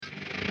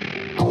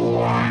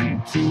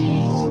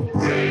All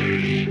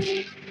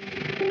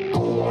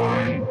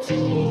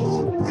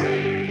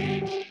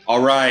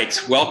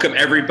right, welcome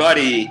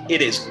everybody.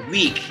 It is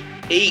week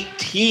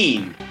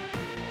 18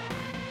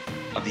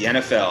 of the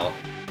NFL,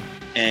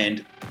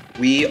 and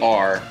we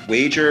are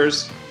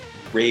Wagers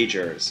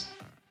Ragers.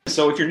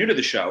 So if you're new to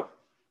the show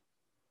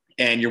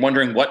and you're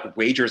wondering what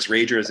Wagers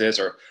Ragers is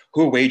or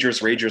who Wagers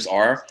Ragers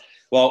are,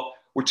 well,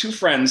 we're two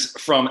friends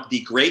from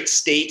the great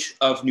state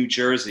of New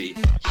Jersey.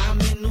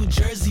 I'm in New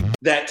Jersey.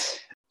 That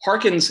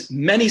harkens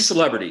many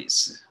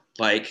celebrities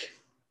like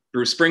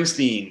Bruce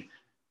Springsteen,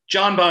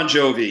 John Bon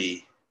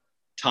Jovi,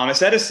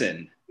 Thomas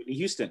Edison, Whitney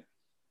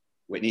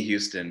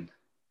Houston,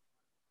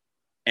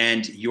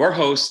 and your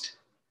host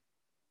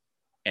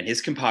and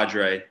his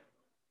compadre,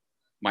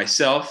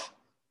 myself,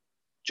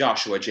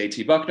 Joshua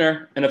J.T.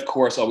 Buckner, and of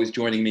course, always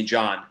joining me,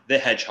 John, the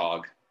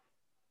Hedgehog,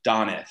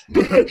 Doneth.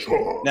 The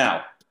Hedgehog.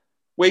 Now,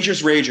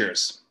 Wagers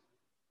Ragers,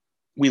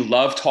 we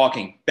love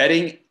talking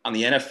betting on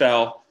the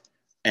NFL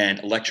and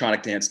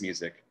electronic dance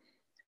music.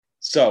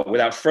 So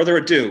without further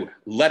ado,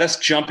 let us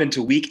jump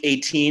into week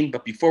 18.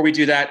 But before we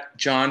do that,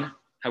 John,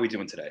 how are we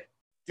doing today?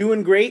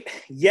 Doing great.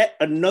 Yet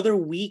another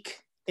week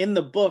in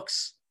the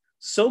books,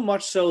 so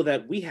much so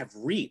that we have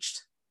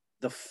reached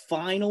the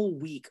final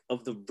week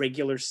of the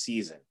regular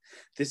season.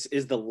 This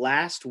is the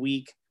last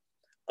week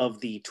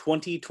of the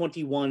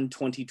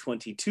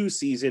 2021-2022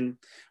 season,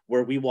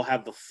 where we will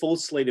have the full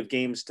slate of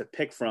games to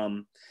pick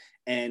from.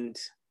 And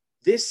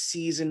this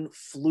season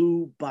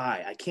flew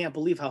by. I can't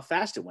believe how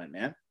fast it went,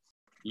 man.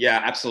 Yeah,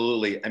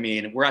 absolutely. I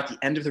mean, we're at the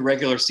end of the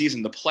regular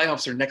season. The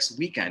playoffs are next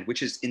weekend,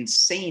 which is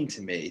insane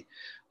to me.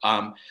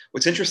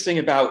 What's interesting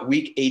about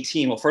week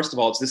 18, well, first of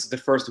all, this is the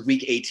first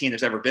week 18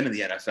 there's ever been in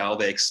the NFL.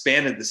 They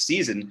expanded the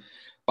season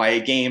by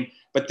a game,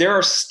 but there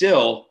are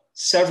still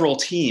several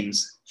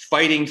teams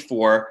fighting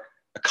for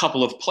a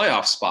couple of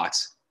playoff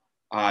spots.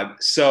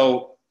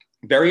 So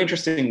very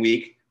interesting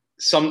week.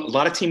 A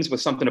lot of teams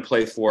with something to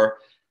play for.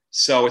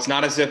 So it's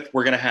not as if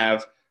we're going to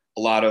have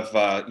a lot of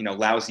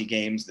lousy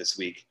games this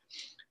week.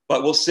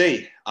 But we'll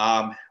see.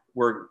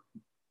 We're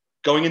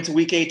going into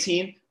week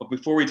 18. But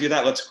before we do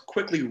that, let's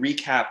quickly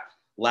recap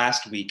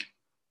last week.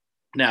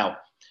 Now,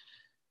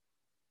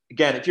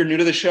 again, if you're new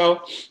to the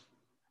show,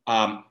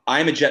 I'm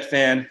a Jet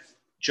fan.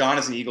 John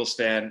is an Eagles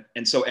fan.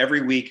 And so every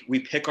week we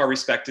pick our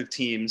respective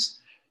teams,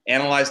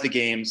 analyze the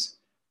games,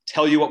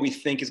 tell you what we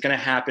think is going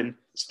to happen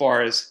as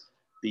far as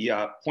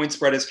the point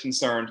spread is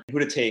concerned, who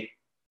to take.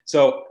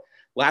 So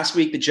last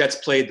week the Jets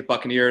played the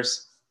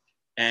Buccaneers,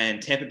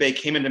 and Tampa Bay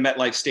came into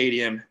MetLife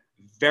Stadium.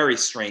 Very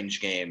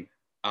strange game.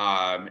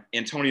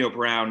 Antonio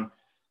Brown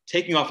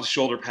taking off his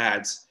shoulder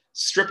pads,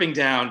 stripping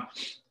down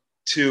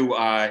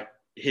to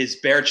his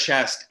bare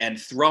chest and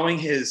throwing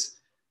his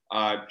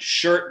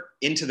shirt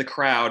into the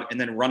crowd and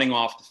then running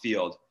off the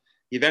field.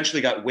 He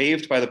eventually got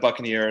waived by the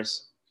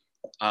Buccaneers,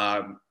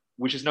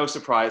 which is no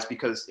surprise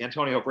because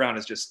Antonio Brown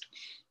has just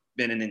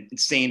been an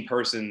insane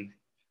person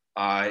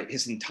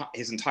his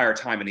entire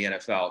time in the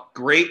NFL.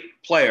 Great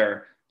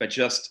player, but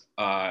just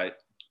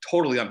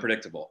totally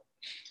unpredictable.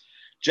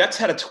 Jets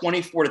had a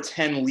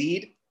 24-10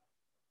 lead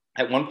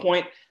at one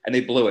point, and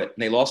they blew it.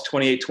 And they lost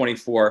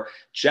 28-24.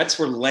 Jets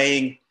were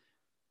laying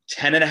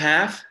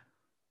 10.5.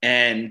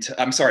 And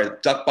I'm sorry,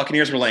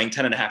 Buccaneers were laying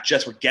 10.5.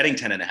 Jets were getting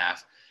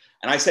 10.5.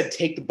 And I said,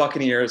 take the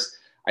Buccaneers.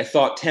 I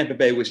thought Tampa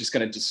Bay was just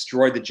going to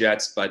destroy the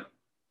Jets, but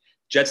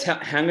Jets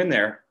hang in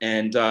there,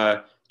 and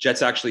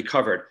Jets actually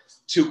covered.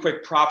 Two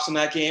quick props in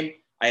that game.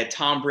 I had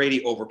Tom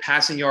Brady over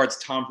passing yards,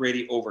 Tom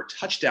Brady over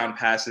touchdown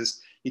passes.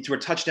 He threw a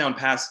touchdown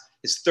pass,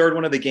 his third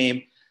one of the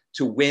game,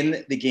 to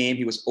win the game.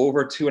 He was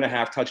over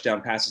 2.5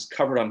 touchdown passes,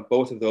 covered on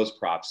both of those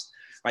props.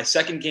 My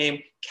second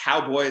game,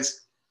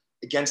 Cowboys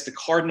against the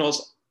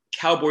Cardinals.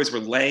 Cowboys were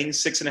laying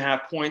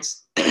 6.5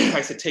 points.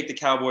 I said, take the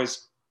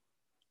Cowboys.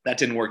 That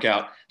didn't work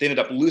out. They ended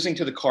up losing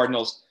to the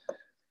Cardinals.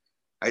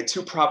 I had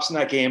two props in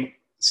that game.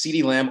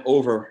 CeeDee Lamb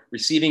over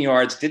receiving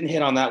yards. Didn't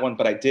hit on that one,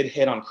 but I did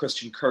hit on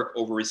Christian Kirk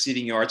over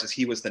receiving yards as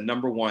he was the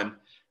number one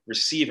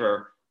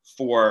receiver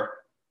for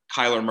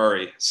Kyler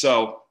Murray.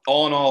 So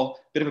all in all,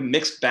 bit of a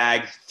mixed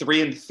bag,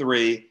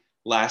 3-3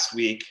 last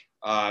week.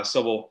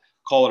 So we'll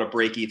call it a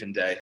break-even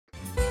day.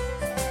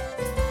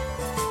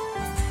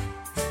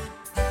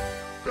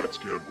 That's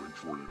gambling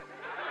for you.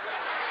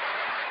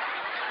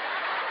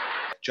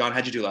 John,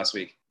 how'd you do last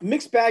week?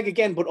 Mixed bag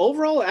again, but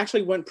overall it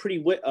actually went pretty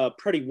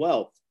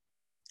well.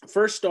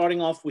 First,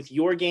 starting off with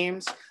your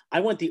games,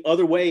 I went the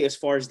other way as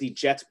far as the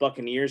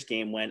Jets-Buccaneers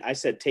game went. I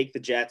said take the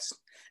Jets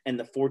and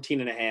the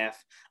 14.5.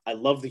 I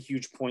love the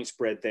huge point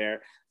spread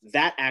there.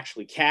 That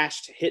actually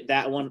cashed, hit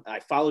that one. I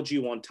followed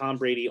you on Tom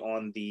Brady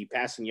on the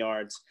passing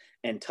yards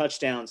and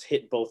touchdowns,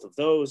 hit both of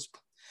those.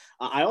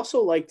 I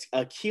also liked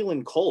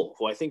Keelan Cole,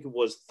 who I think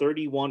was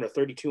 31 or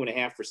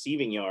 32.5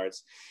 receiving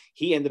yards.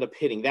 He ended up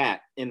hitting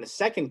that. In the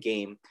second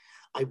game,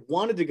 I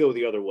wanted to go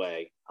the other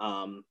way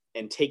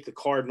and take the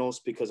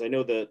Cardinals because I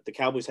know the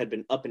Cowboys had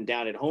been up and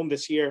down at home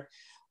this year.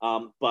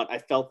 But I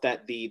felt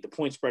that the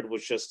point spread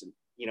was just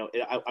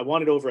I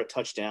wanted over a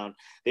touchdown.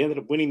 They ended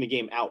up winning the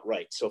game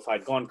outright. So if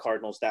I'd gone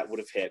Cardinals, that would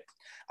have hit.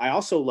 I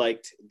also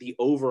liked the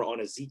over on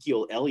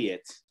Ezekiel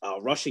Elliott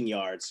rushing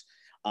yards.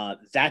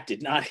 That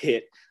did not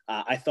hit.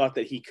 I thought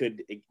that he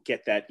could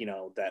get that,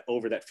 that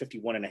over that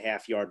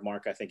 51.5-yard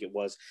mark, I think it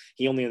was.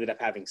 He only ended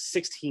up having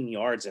 16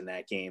 yards in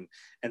that game,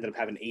 ended up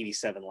having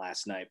 87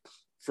 last night.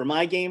 For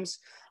my games,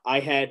 I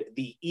had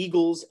the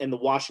Eagles and the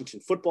Washington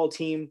football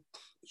team.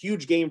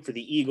 Huge game for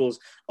the Eagles.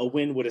 A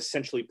win would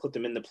essentially put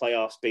them in the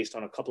playoffs based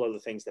on a couple other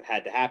things that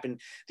had to happen.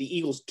 The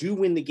Eagles do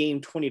win the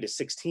game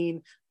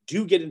 20-16,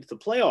 do get into the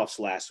playoffs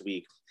last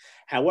week.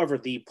 However,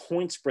 the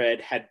point spread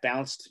had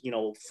bounced,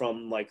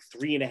 from like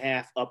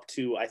 3.5 up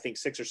to, I think,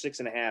 6 or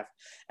 6.5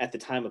 at the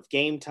time of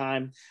game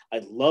time.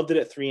 I loved it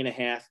at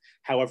 3.5.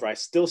 However, I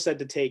still said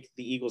to take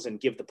the Eagles and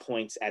give the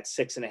points at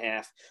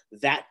 6.5.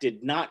 That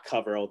did not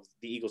cover.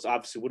 The Eagles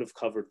obviously would have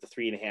covered the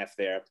 3.5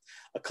 there.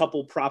 A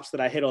couple props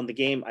that I hit on the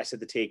game, I said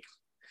to take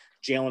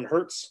Jalen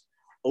Hurts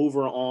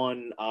over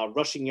on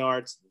rushing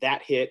yards.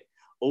 That hit.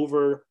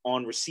 Over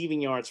on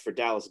receiving yards for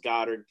Dallas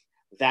Goedert.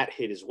 That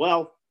hit as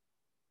well.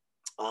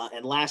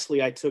 And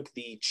lastly, I took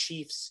the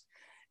Chiefs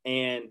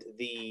and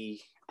the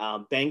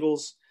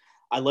Bengals.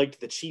 I liked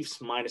the Chiefs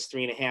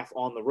 -3.5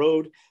 on the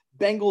road.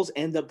 Bengals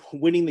end up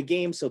winning the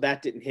game, so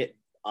that didn't hit.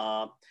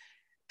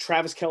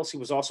 Travis Kelce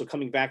was also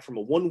coming back from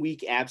a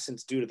 1-week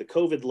absence due to the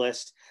COVID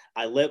list.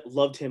 I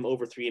loved him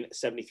over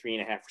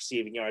 73.5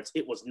 receiving yards.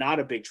 It was not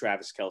a big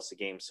Travis Kelce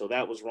game, so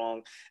that was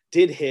wrong.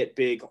 Did hit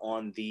big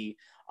on the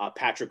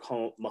Patrick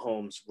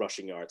Mahomes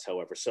rushing yards,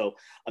 however. So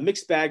a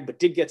mixed bag, but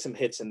did get some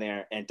hits in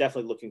there, and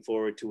definitely looking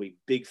forward to a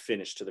big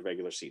finish to the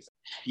regular season.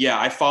 Yeah,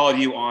 I followed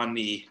you on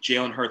the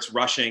Jalen Hurts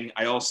rushing.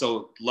 I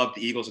also loved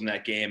the Eagles in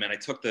that game, and I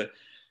took the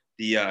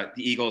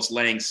Eagles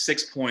laying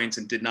 6 points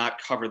and did not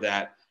cover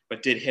that,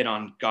 but did hit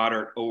on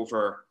Goddard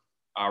over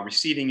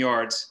receiving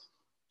yards.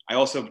 I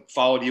also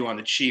followed you on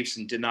the Chiefs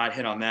and did not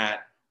hit on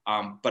that,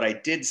 but I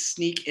did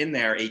sneak in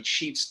there a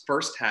Chiefs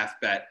first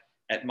half bet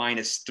at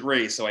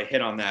 -3, so I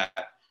hit on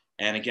that.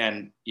 And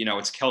again,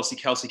 it's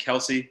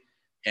Kelce,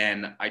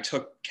 and I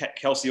took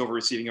Kelce over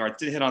receiving yards.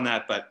 Did hit on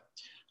that, but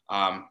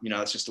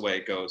that's just the way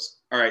it goes.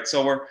 All right,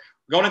 so we're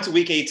going into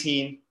Week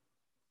 18,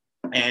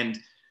 and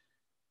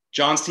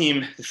John's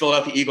team, the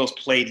Philadelphia Eagles,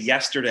 played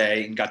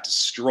yesterday and got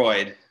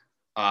destroyed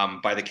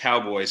by the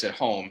Cowboys at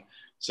home.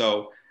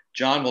 So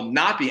John will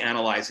not be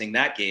analyzing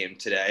that game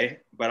today,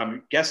 but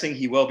I'm guessing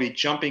he will be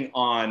jumping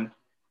on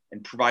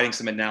and providing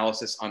some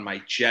analysis on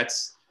my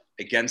Jets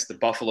against the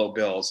Buffalo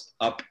Bills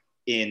up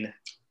in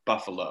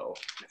Buffalo.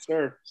 Yes,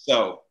 sir.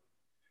 So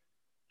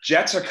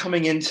Jets are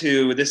coming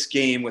into this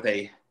game with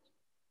a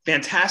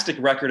fantastic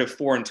record of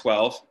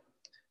 4-12.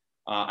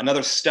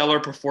 Another stellar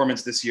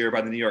performance this year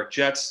by the New York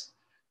Jets,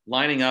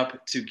 lining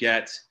up to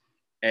get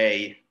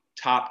a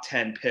top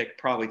 10 pick,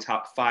 probably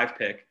top 5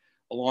 pick,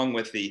 along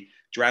with the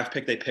draft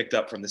pick they picked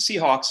up from the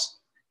Seahawks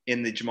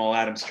in the Jamal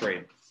Adams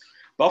trade.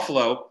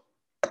 Buffalo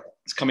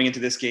is coming into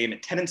this game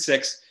at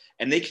 10-6,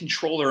 and they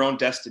control their own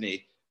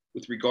destiny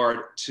with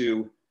regard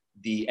to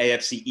the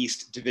AFC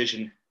East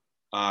Division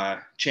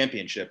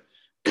championship.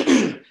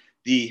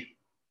 The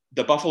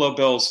Buffalo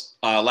Bills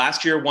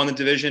last year won the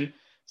division.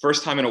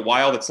 First time in a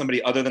while that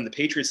somebody other than the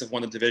Patriots have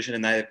won the division,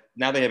 and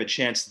now they have a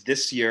chance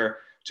this year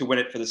to win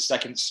it for the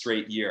second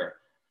straight year.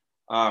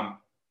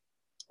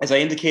 As I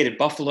indicated,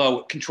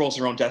 Buffalo controls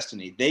their own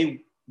destiny.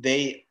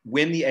 They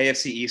win the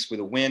AFC East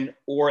with a win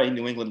or a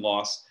New England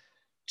loss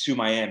to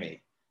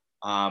Miami.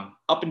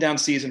 Up and down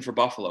season for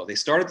Buffalo. They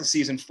started the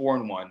season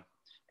 4-1,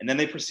 and then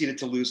they proceeded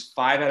to lose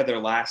 5 out of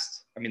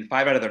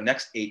their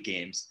next 8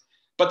 games.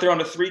 But they're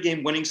on a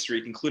 3-game winning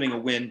streak, including a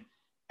win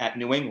at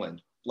New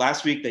England.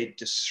 Last week, they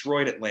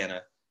destroyed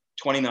Atlanta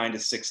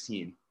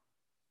 29-16.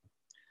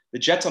 The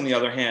Jets, on the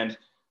other hand,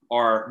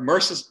 are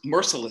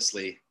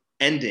mercilessly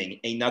ending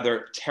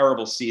another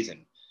terrible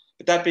season.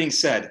 But that being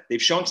said,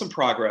 they've shown some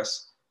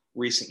progress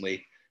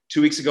recently.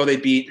 2 weeks ago, they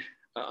beat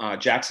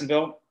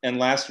Jacksonville. And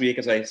last week,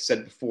 as I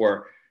said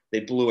before, they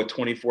blew a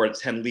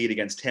 24-10 lead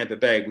against Tampa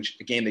Bay, which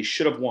a game they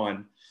should have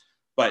won.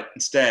 But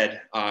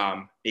instead,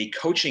 a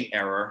coaching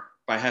error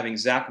by having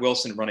Zach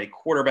Wilson run a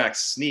quarterback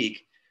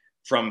sneak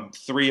from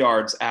 3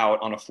 yards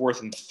out on a 4th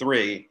and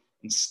 3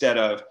 instead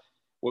of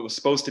what was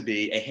supposed to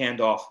be a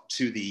handoff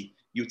to the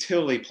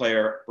utility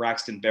player,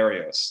 Braxton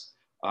Berrios.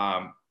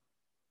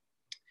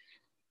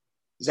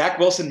 Zach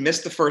Wilson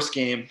missed the first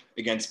game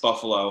against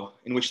Buffalo,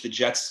 in which the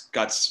Jets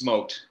got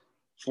smoked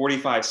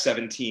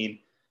 45-17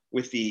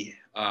 with the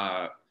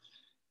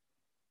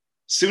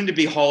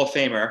soon-to-be Hall of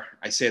Famer,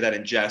 I say that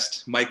in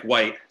jest, Mike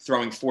White,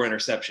 throwing 4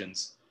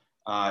 interceptions.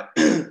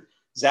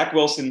 Zach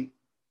Wilson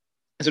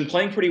has been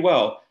playing pretty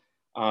well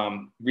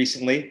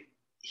recently.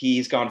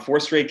 He's gone 4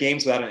 straight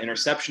games without an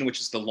interception,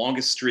 which is the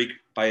longest streak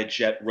by a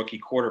Jet rookie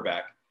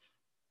quarterback.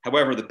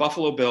 However, the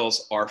Buffalo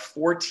Bills are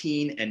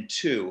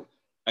 14-2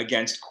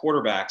 against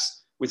quarterbacks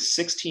with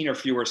 16 or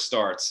fewer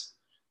starts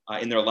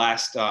in their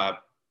last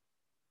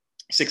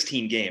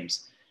 16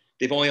 games.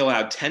 They've only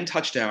allowed 10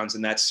 touchdowns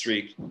in that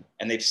streak,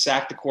 and they've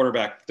sacked the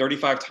quarterback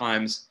 35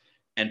 times.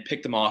 and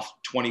picked them off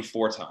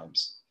 24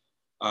 times.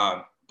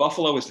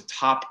 Buffalo is the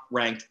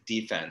top-ranked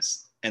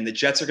defense, and the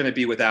Jets are going to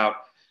be without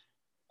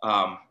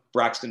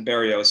Braxton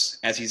Berrios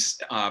as he's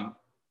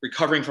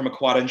recovering from a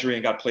quad injury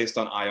and got placed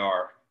on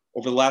IR.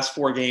 Over the last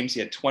 4 games, he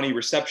had 20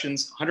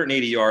 receptions,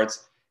 180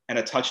 yards, and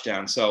a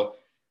touchdown. So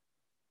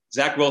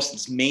Zach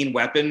Wilson's main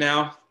weapon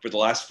now for the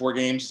last 4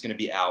 games is going to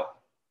be out.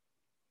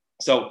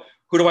 So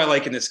who do I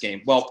like in this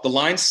game? Well, the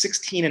line's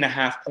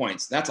 16.5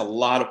 points. That's a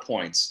lot of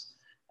points.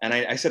 And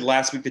I said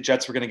last week the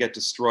Jets were going to get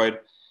destroyed.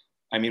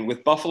 I mean,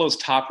 with Buffalo's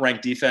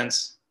top-ranked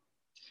defense,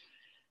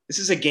 this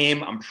is a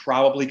game I'm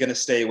probably going to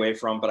stay away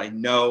from, but I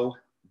know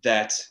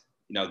that,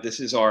 this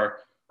is our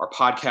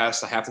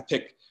podcast. I have to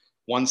pick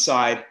one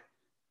side.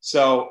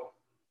 So I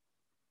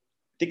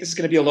think this is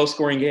going to be a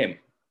low-scoring game,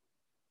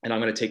 and I'm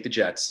going to take the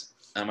Jets.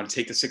 I'm going to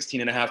take the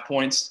 16.5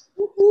 points.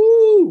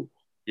 Woo-hoo!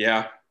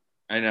 Yeah,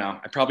 I know.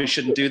 I probably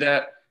shouldn't do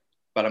that,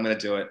 but I'm going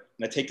to do it. I'm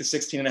going to take the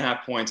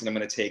 16.5 points, and I'm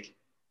going to take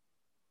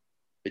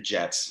the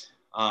Jets.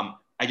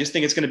 I just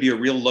think it's going to be a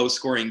real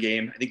low-scoring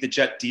game. I think the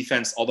Jet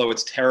defense, although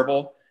it's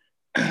terrible,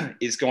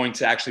 is going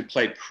to actually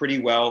play pretty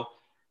well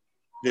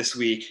this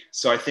week.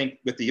 So I think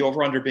with the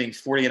over-under being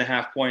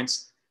 40.5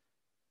 points,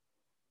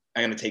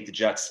 I'm going to take the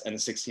Jets and the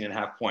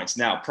 16.5 points.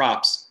 Now,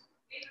 props.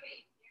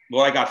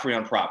 What I got for you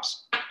on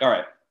props. All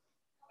right.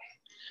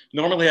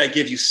 Normally I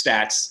give you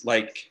stats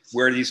like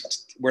where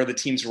the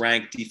teams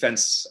rank,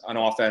 defense on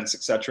offense,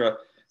 etc.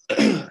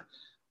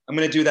 I'm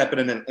going to do that, but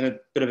in a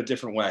bit of a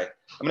different way.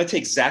 I'm going to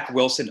take Zach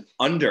Wilson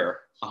under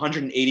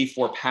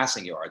 184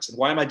 passing yards. And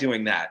why am I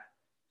doing that?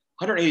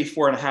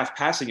 184.5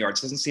 passing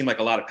yards doesn't seem like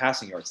a lot of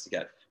passing yards to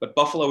get, but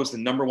Buffalo is the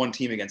number 1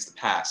 team against the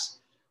pass,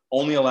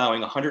 only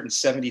allowing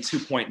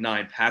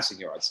 172.9 passing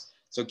yards.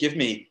 So give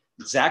me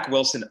Zach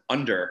Wilson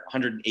under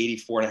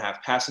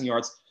 184.5 passing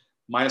yards,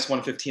 minus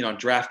 115 on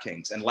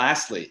DraftKings. And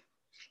lastly,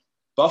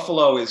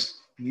 Buffalo is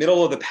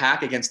middle of the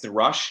pack against the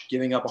rush,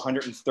 giving up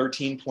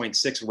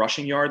 113.6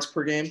 rushing yards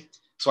per game.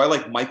 So I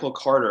like Michael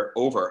Carter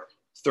over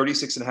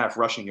 36.5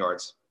 rushing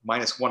yards,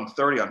 minus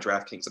 130 on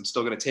DraftKings. I'm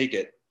still going to take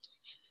it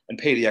and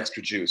pay the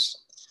extra juice.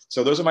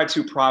 So those are my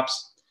 2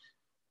 props.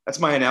 That's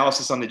my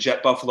analysis on the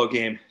Jet Buffalo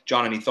game.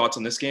 John, any thoughts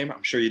on this game?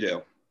 I'm sure you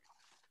do.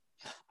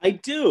 I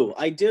do.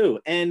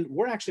 And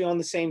we're actually on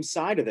the same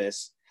side of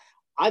this.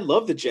 I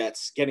love the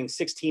Jets getting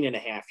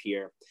 16.5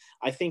 here.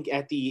 I think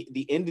at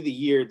the end of the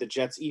year, the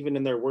Jets, even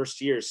in their worst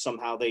years,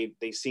 somehow they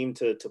seem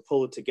to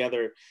pull it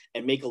together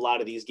and make a lot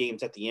of these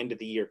games at the end of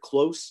the year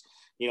close.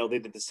 They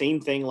did the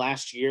same thing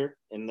last year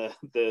in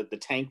the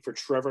tank for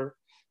Trevor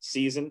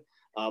season,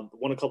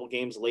 won a couple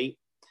games late.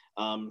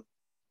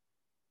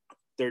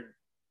 They're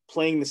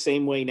playing the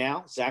same way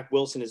now. Zach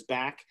Wilson is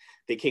back.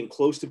 They came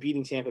close to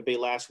beating Tampa Bay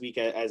last week,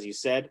 as you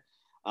said.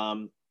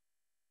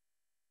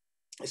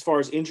 As far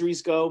as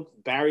injuries go,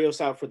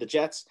 Barrios out for the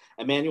Jets.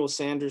 Emmanuel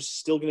Sanders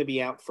still going to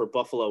be out for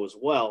Buffalo as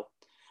well.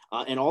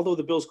 And although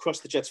the Bills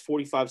crushed the Jets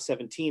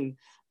 45-17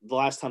 the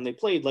last time they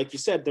played, like you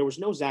said, there was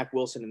no Zach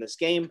Wilson in this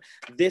game.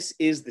 This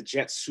is the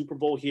Jets Super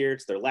Bowl here.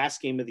 It's their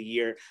last game of the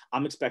year.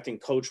 I'm expecting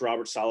Coach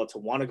Robert Saleh to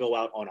want to go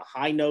out on a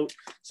high note.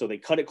 So they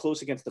cut it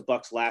close against the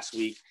Bucs last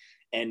week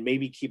and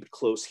maybe keep it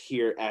close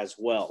here as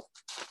well.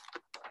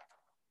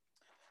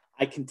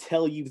 I can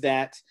tell you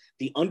that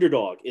the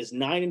underdog is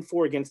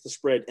 9-4 against the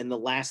spread in the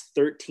last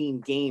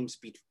 13 games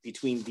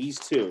between these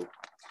two.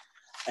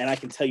 And I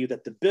can tell you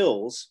that the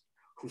Bills,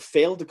 who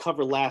failed to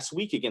cover last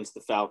week against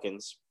the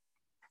Falcons,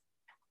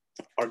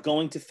 are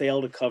going to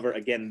fail to cover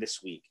again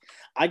this week.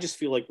 I just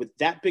feel like with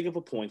that big of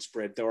a point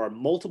spread, there are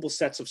multiple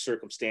sets of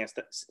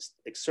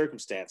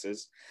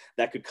circumstances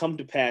that could come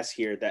to pass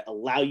here that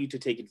allow you to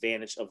take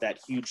advantage of that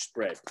huge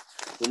spread.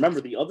 Remember,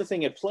 the other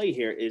thing at play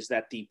here is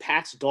that the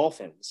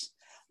Pats-Dolphins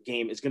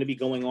game is going to be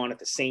going on at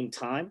the same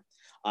time.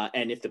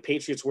 And if the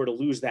Patriots were to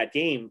lose that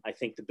game, I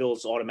think the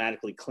Bills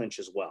automatically clinch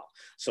as well.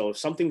 So if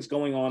something's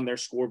going on their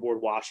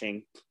scoreboard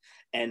watching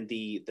and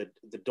the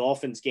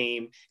Dolphins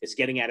game is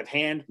getting out of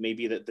hand,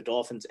 maybe the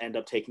Dolphins end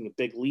up taking a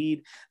big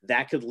lead,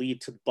 that could lead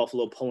to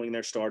Buffalo pulling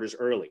their starters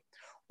early.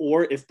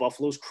 Or if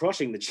Buffalo's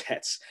crushing the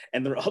Jets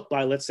and they're up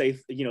by, let's say,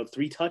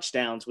 3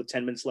 touchdowns with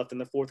 10 minutes left in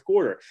the fourth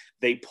quarter,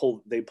 they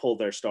pull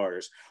their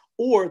starters.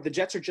 Or the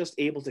Jets are just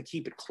able to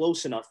keep it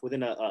close enough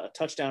within a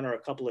touchdown or a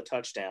couple of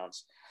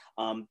touchdowns.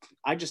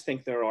 I just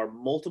think there are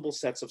multiple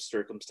sets of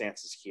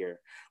circumstances here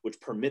which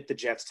permit the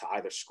Jets to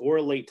either score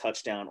a late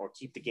touchdown or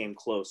keep the game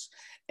close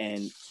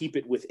and keep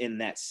it within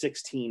that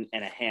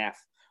 16.5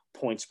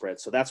 point spread.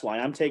 So that's why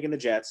I'm taking the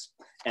Jets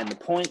and the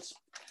points.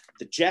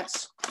 The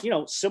Jets,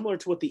 similar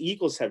to what the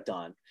Eagles have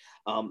done,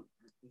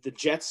 the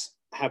Jets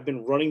have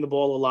been running the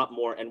ball a lot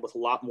more and with a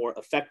lot more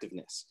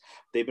effectiveness.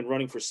 They've been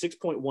running for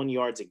 6.1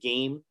 yards a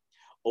game.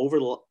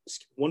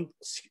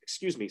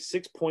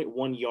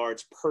 6.1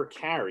 yards per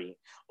carry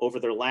over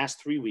their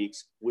last 3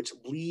 weeks, which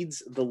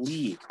leads the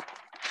league.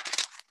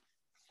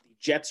 The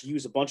Jets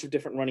use a bunch of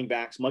different running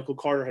backs. Michael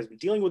Carter has been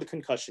dealing with a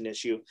concussion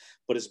issue,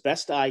 but as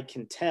best I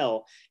can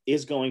tell,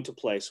 is going to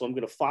play. So I'm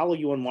going to follow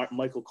you on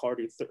Michael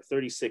Carter,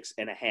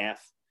 36.5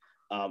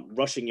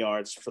 rushing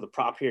yards for the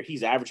prop here.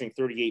 He's averaging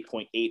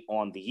 38.8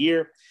 on the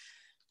year.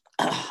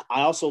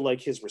 I also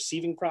like his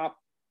receiving prop.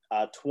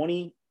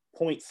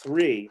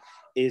 20.3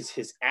 is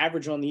his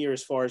average on the year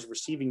as far as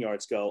receiving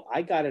yards go.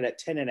 I got it at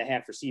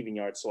 10.5 receiving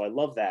yards, so I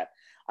love that.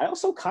 I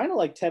also kind of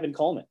like Tevin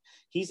Coleman.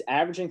 He's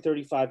averaging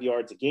 35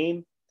 yards a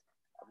game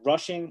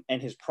rushing,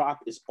 and his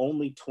prop is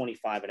only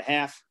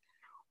 25.5.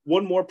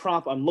 One more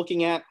prop I'm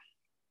looking at,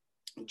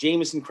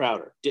 Jamison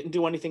Crowder. Didn't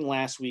do anything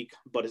last week,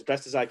 but as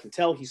best as I can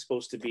tell, he's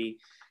supposed to be,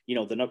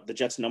 the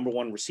Jets' number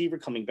one receiver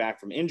coming back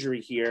from injury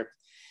here.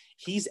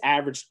 He's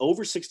averaged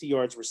over 60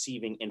 yards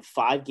receiving in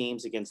 5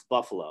 games against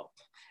Buffalo.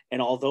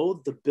 And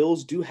although the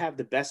Bills do have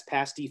the best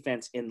pass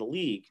defense in the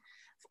league,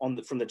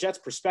 from the Jets'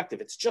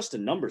 perspective, it's just a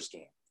numbers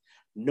game.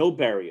 No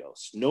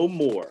Berrios, no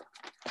Moore,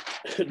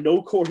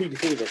 no Corey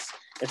Davis.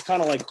 It's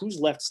kind of like who's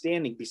left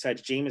standing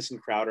besides Jamison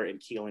Crowder and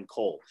Keelan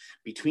Cole.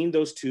 Between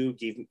those two,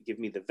 give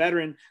me the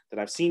veteran that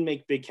I've seen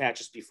make big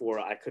catches before.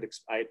 I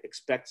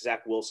expect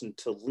Zach Wilson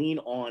to lean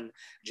on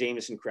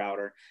Jamison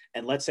Crowder.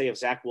 And let's say if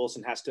Zach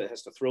Wilson has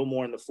to throw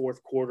more in the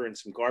fourth quarter and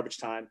some garbage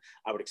time,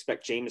 I would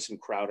expect Jamison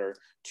Crowder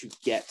to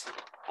get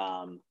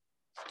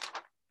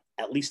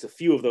at least a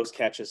few of those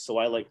catches. So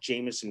I like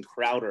Jamison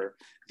Crowder,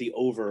 the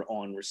over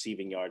on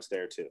receiving yards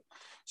there too.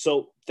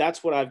 So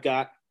that's what I've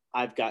got.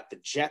 I've got the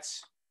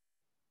Jets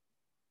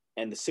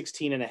and the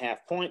 16.5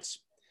 points.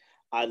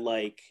 I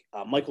like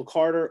Michael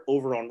Carter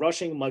over on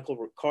rushing,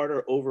 Michael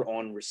Carter over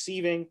on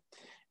receiving.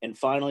 And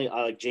finally,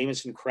 I like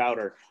Jamison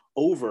Crowder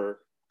over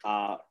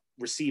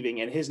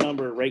receiving. And his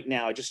number right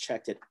now, I just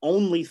checked it,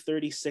 only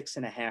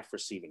 36.5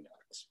 receiving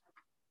yards.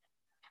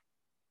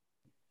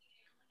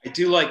 I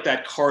do like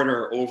that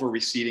Carter over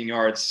receiving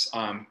yards.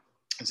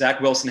 Zach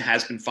Wilson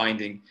has been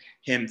finding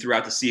him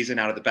throughout the season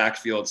out of the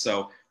backfield,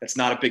 so that's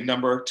not a big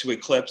number to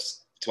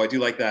eclipse. So I do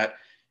like that.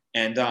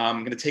 And I'm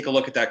going to take a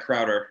look at that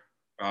Crowder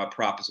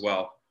prop as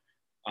well.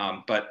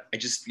 But I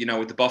just,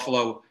 with the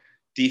Buffalo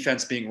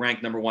defense being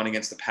ranked number 1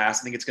 against the pass,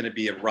 I think it's going to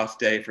be a rough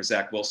day for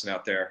Zach Wilson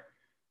out there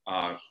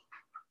on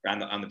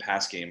the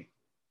pass game.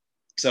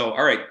 So,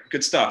 all right,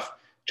 good stuff.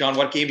 John,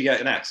 what game do you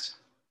got next?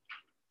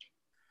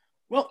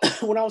 Well,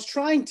 when I was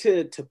trying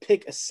to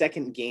pick a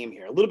second game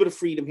here, a little bit of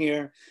freedom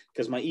here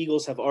because my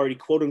Eagles have already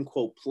quote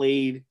unquote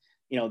played.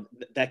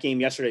 That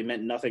game yesterday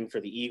meant nothing for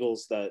the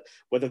Eagles.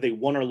 Whether they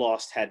won or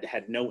lost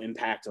had no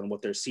impact on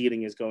what their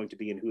seeding is going to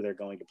be and who they're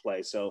going to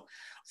play. So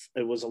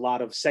it was a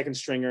lot of second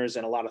stringers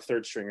and a lot of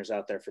third stringers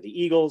out there for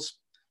the Eagles.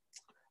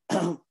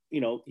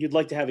 You'd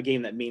like to have a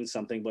game that means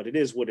something, but it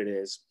is what it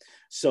is.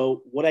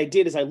 So what I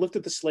did is I looked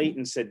at the slate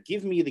and said,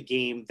 give me the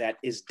game that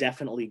is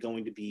definitely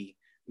going to be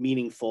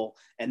meaningful.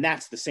 And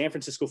that's the San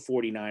Francisco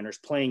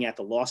 49ers playing at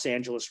the Los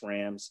Angeles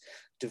Rams,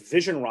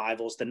 division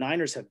rivals. The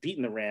Niners have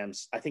beaten the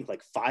Rams, I think,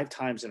 like 5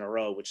 times in a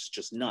row, which is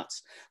just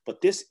nuts.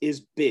 But this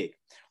is big.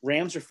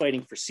 Rams are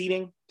fighting for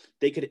seeding.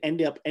 They could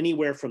end up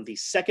anywhere from the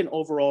 2nd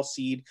overall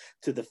seed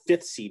to the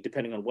 5th seed,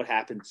 depending on what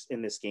happens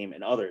in this game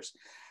and others.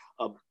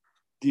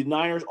 The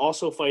Niners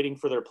also fighting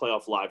for their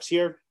playoff lives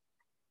here.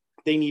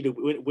 They need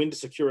to win to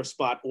secure a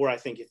spot, or I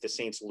think if the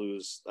Saints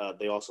lose,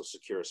 they also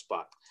secure a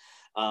spot.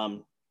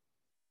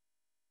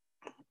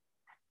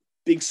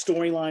 Big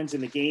storylines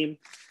in the game.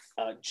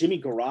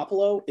 Jimmy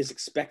Garoppolo is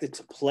expected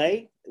to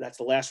play. That's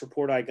the last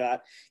report I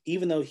got,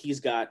 even though he's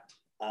got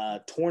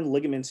torn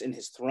ligaments in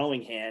his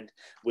throwing hand,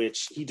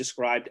 which he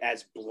described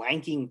as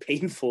blanking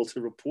painful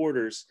to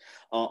reporters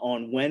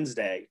on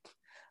Wednesday.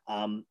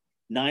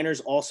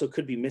 Niners also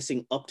could be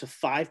missing up to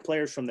 5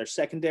 players from their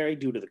secondary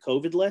due to the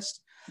COVID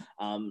list.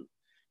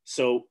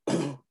 So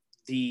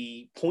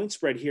the point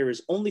spread here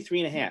is only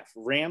 3.5.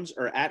 Rams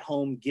are at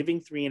home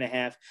giving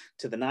 3.5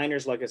 to the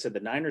Niners. Like I said, the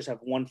Niners have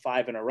won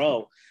 5 in a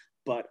row,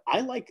 but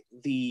I like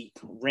the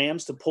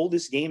Rams to pull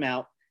this game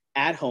out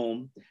at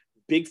home.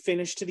 Big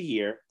finish to the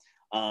year.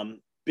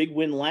 Big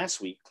win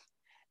last week.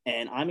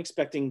 And I'm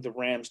expecting the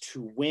Rams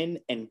to win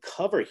and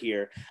cover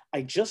here.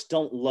 I just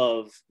don't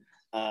love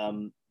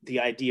the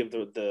idea of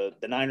the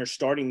Niners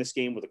starting this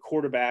game with a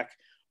quarterback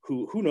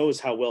who knows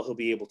how well he'll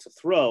be able to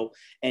throw.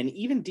 And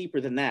even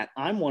deeper than that,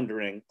 I'm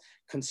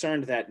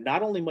concerned that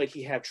not only might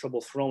he have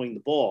trouble throwing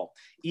the ball,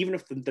 even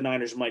if the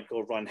Niners might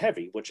go run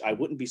heavy, which I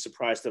wouldn't be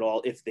surprised at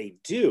all if they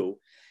do.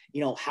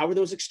 How are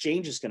those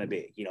exchanges going to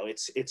be?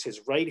 It's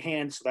his right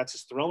hand, so that's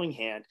his throwing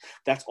hand.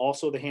 That's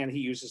also the hand he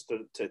uses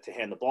to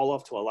hand the ball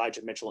off to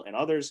Elijah Mitchell and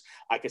others.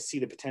 I could see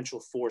the potential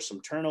for some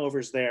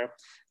turnovers there.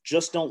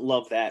 Just don't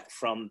love that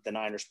from the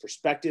Niners'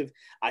 perspective.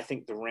 I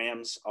think the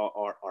Rams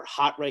are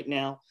hot right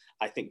now.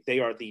 I think they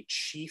are the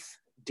chief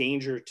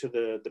danger to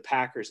the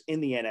Packers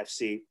in the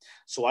NFC.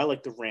 So I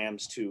like the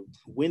Rams to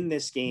win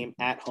this game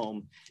at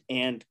home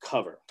and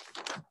cover.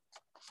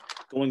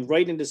 Going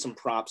right into some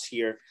props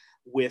here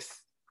with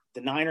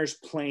the Niners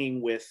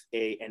playing with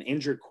an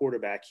injured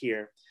quarterback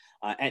here.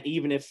 And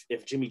even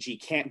if Jimmy G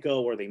can't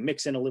go or they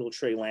mix in a little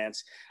Trey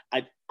Lance,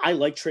 I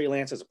like Trey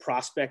Lance as a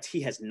prospect.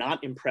 He has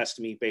not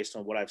impressed me based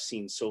on what I've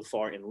seen so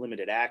far in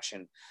limited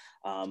action.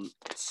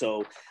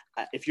 So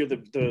if you're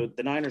the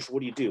Niners,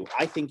 what do?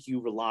 I think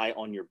you rely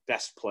on your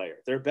best player.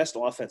 Their best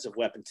offensive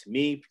weapon to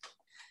me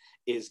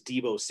is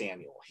Deebo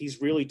Samuel.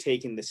 He's really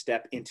taken the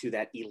step into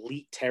that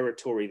elite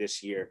territory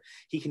this year.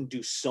 He can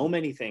do so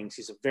many things.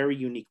 He's a very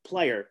unique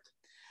player.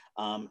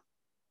 And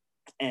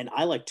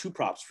I like 2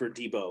 props for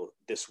Deebo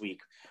this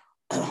week.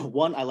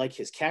 One, I like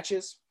his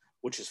catches,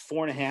 which is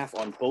 4.5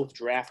 on both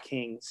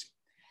DraftKings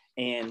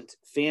and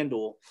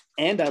FanDuel.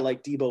 And I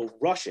like Deebo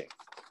rushing.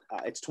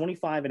 It's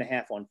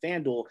 25.5 on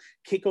FanDuel.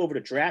 Kick over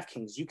to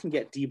DraftKings. You can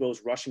get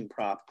Deebo's rushing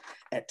prop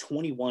at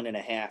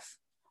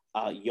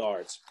 21.5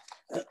 yards.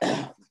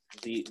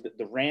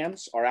 The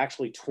Rams are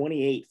actually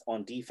 28th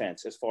on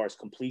defense as far as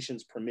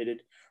completions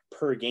permitted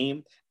per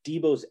game.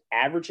 Deebo's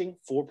averaging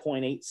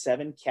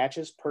 4.87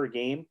 catches per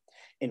game,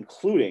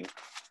 including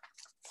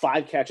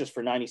 5 catches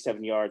for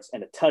 97 yards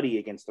and a tutty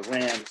against the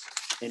Rams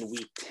in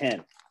week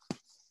 10.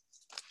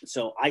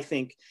 So I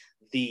think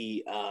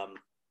the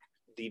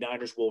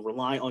Niners will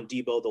rely on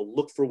Deebo. They'll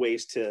look for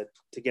ways to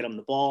get him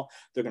the ball.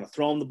 They're going to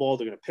throw him the ball.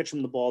 They're going to pitch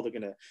him the ball. They're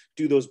going to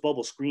do those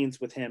bubble screens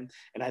with him.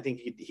 And I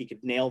think he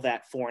could nail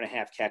that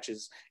 4.5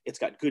 catches. It's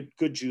got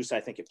good juice, I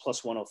think, at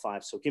plus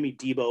 105. So give me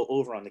Deebo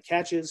over on the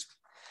catches.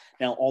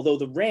 Now, although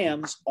the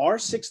Rams are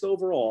 6th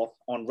overall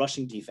on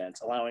rushing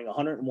defense, allowing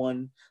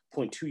 101.2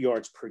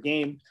 yards per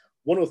game,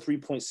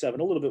 103.7,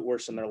 a little bit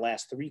worse than their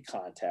last 3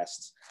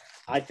 contests.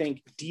 I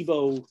think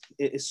Deebo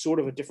is sort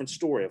of a different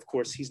story. Of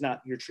course, he's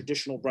not your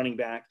traditional running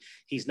back.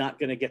 He's not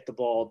going to get the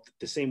ball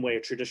the same way a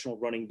traditional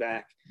running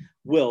back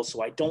will.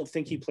 So I don't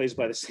think he plays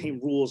by the same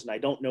rules, and I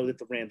don't know that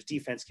the Rams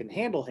defense can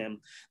handle him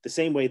the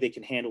same way they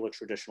can handle a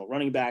traditional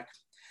running back.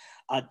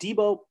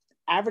 Deebo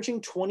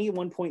averaging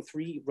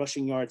 21.3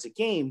 rushing yards a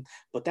game,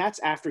 but that's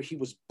after he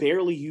was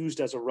barely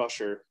used as a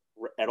rusher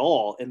at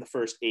all in the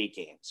first 8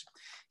 games.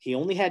 He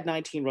only had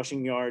 19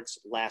 rushing yards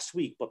last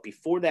week, but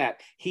before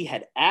that, he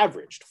had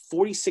averaged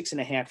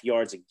 46.5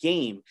 yards a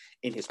game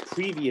in his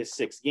previous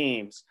 6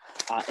 games.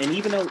 And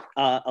even though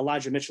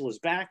Elijah Mitchell is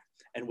back,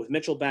 and with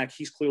Mitchell back,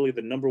 he's clearly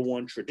the number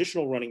 1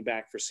 traditional running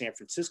back for San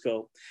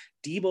Francisco.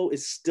 Deebo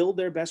is still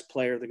their best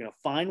player. They're going to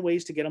find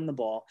ways to get him the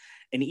ball.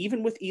 And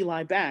even with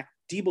Eli back,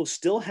 Deebo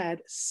still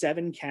had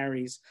 7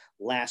 carries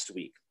last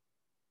week.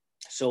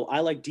 So I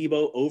like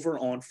Deebo over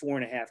on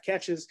 4.5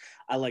 catches.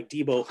 I like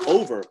Deebo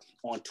over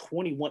on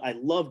 21. I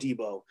love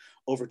Deebo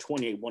over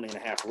 28,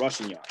 1.5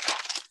 rushing yards.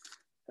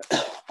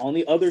 On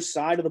the other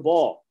side of the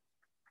ball,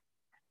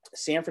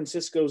 San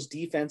Francisco's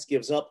defense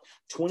gives up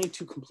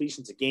 22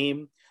 completions a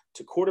game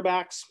to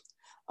quarterbacks.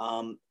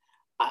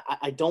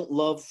 I don't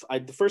love –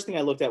 the first thing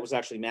I looked at was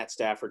actually Matt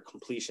Stafford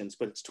completions,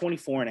 but it's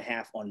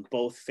 24.5 on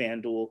both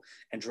FanDuel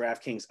and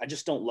DraftKings. I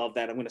just don't love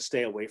that. I'm going to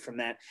stay away from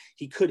that.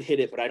 He could hit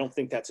it, but I don't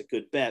think that's a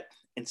good bet.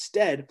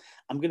 Instead,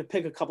 I'm going to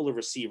pick a couple of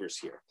receivers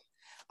here.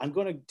 I'm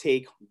going to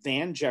take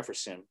Van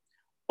Jefferson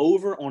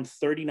over on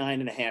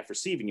 39.5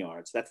 receiving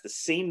yards. That's the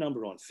same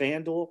number on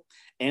FanDuel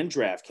and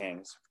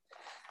DraftKings.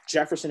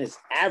 Jefferson is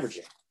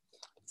averaging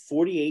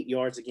 48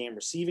 yards a game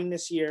receiving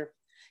this year.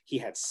 He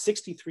had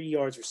 63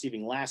 yards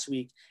receiving last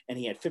week, and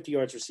he had 50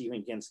 yards receiving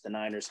against the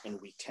Niners in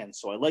week 10.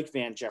 So I like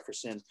Van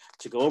Jefferson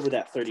to go over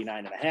that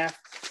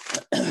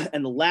 39.5.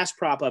 And the last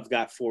prop I've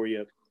got for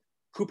you,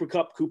 Cooper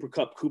Kupp.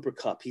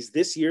 He's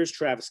this year's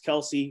Travis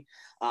Kelce.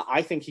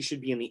 I think he should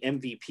be in the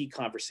MVP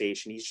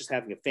conversation. He's just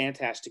having a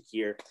fantastic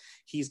year.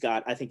 He's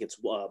got, I think it's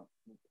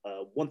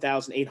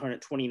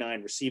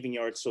 1,829 receiving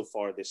yards so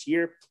far this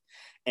year.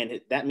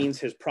 And that means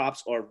his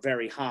props are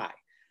very high.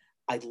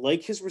 I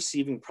like his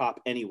receiving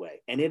prop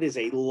anyway, and it is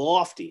a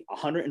lofty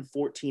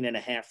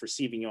 114.5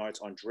 receiving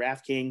yards on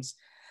DraftKings.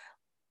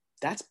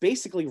 That's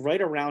basically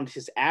right around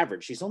his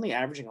average. He's only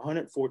averaging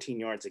 114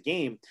 yards a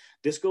game.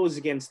 This goes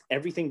against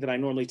everything that I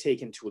normally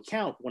take into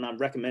account when I'm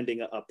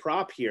recommending a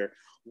prop here.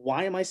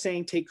 Why am I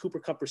saying take Cooper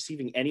Kupp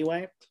receiving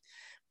anyway?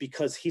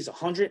 Because he's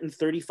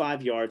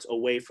 135 yards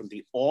away from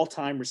the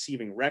all-time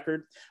receiving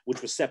record,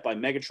 which was set by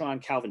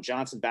Megatron Calvin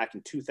Johnson back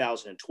in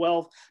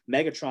 2012.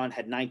 Megatron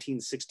had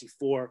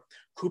 1964.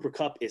 Cooper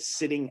Kupp is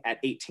sitting at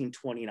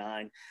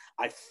 1829.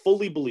 I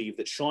fully believe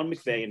that Sean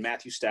McVay and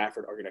Matthew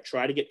Stafford are going to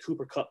try to get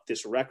Cooper Kupp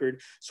this record.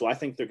 So I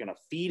think they're going to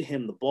feed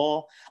him the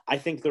ball. I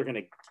think they're going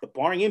to,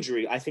 barring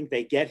injury, I think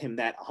they get him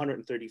that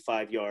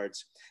 135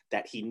 yards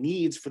that he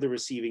needs for the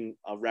receiving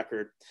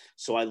record.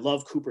 So I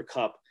love Cooper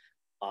Kupp.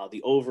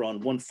 The over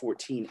on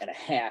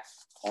 114.5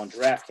 on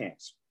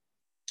DraftKings.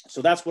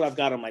 So that's what I've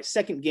got on my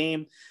second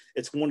game.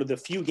 It's one of the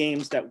few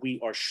games that we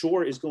are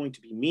sure is going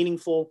to be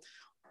meaningful.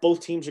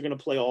 Both teams are going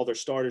to play all their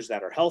starters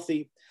that are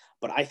healthy,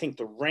 but I think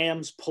the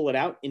Rams pull it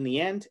out in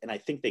the end, and I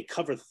think they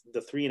cover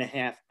the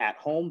 3.5 at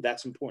home.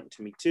 That's important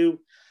to me too.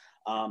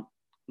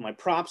 My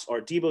props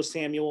are Deebo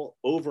Samuel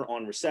over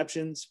on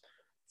receptions,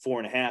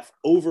 4.5,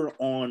 over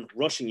on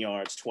rushing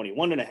yards,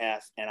 21.5.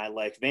 And I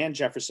like Van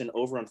Jefferson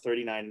over on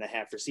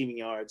 39.5 receiving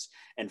yards.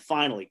 And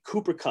finally,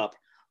 Cooper Kupp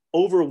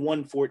over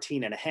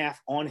 114.5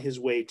 on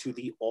his way to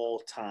the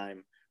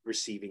all-time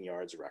receiving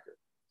yards record.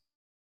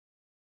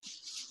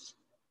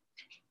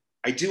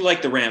 I do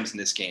like the Rams in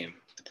this game.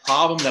 The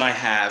problem that I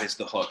have is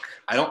the hook.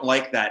 I don't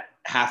like that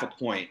half a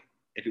point.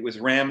 If it was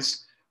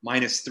Rams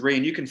 -3,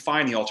 and you can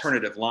find the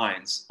alternative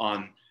lines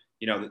on,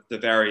 the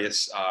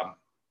various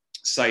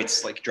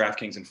sites like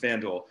DraftKings and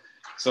FanDuel.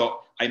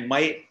 So I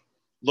might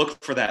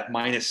look for that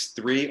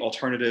 -3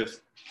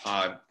 alternative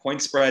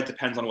point spread.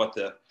 Depends on what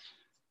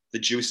the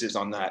juice is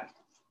on that.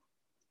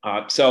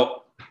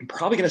 So I'm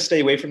probably going to stay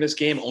away from this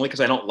game only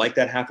because I don't like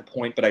that half a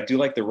point, but I do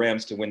like the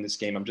Rams to win this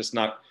game. I'm just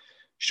not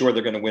sure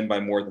they're going to win by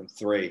more than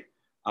 3.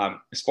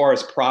 As far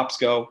as props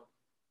go,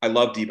 I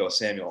love Deebo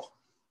Samuel,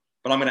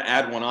 but I'm going to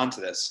add one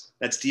onto this.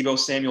 That's Deebo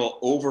Samuel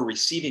over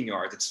receiving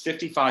yards. It's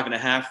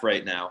 55.5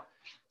 right now.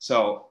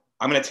 So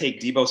I'm going to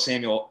take Deebo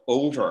Samuel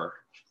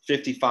over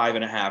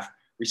 55.5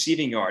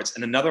 receiving yards.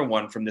 And another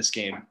one from this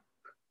game,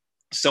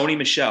 Sony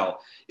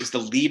Michel is the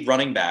lead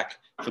running back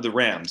for the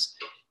Rams.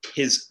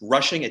 His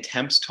rushing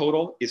attempts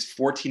total is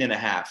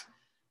 14.5.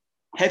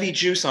 Heavy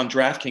juice on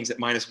DraftKings at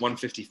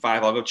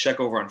 -155. I'll go check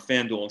over on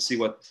FanDuel and see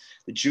what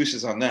the juice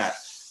is on that.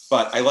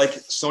 But I like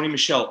Sony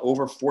Michel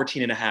over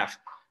 14.5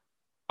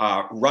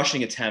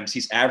 rushing attempts.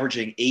 He's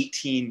averaging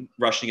 18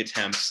 rushing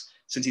attempts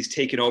since he's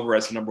taken over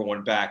as the number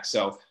 1 back.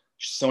 So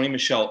Sony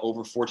Michel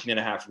over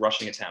 14.5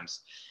 rushing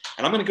attempts.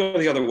 And I'm going to go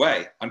the other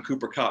way on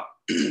Cooper Kupp.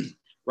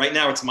 Right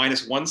now it's right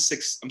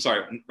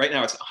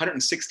now it's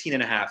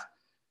 116.5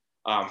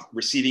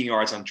 receiving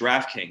yards on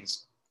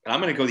DraftKings. And I'm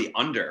going to go the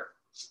under.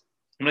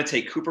 I'm going to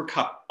take Cooper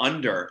Kupp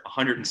under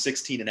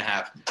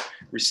 116.5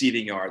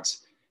 receiving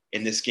yards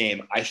in this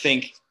game. I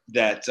think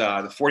that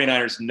the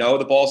 49ers know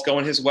the ball's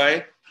going his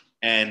way,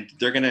 and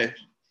he's going to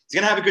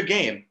have a good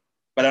game,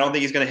 but I don't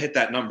think he's going to hit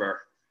that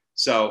number.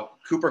 So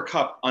Cooper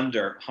Kupp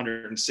under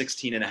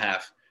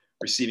 116.5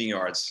 receiving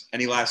yards.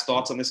 Any last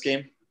thoughts on this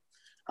game?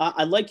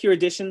 I like your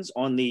additions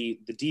on the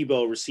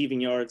Deebo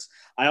receiving yards.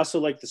 I also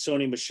like the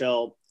Sony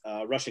Michel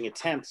rushing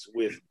attempts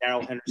with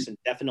Darrell Henderson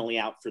definitely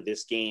out for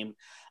this game.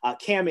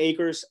 Cam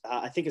Akers,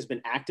 I think, has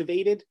been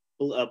activated,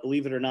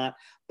 believe it or not,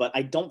 but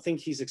I don't think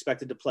he's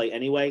expected to play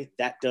anyway.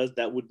 That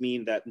would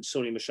mean that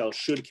Sony Michel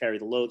should carry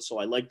the load, so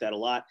I like that a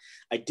lot.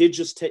 I did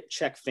just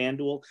check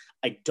FanDuel.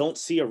 I don't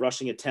see a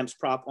rushing attempts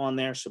prop on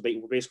there, so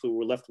basically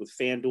we're left with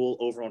FanDuel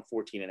over on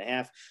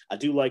 14.5. I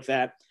do like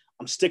that.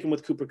 I'm sticking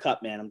with Cooper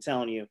Kupp, man. I'm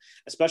telling you,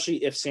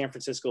 especially if San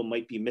Francisco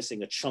might be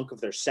missing a chunk of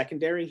their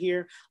secondary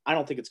here. I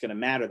don't think it's going to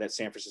matter that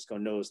San Francisco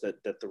knows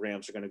that the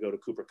Rams are going to go to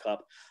Cooper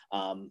Kupp.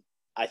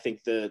 I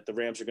think the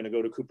Rams are going to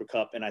go to Cooper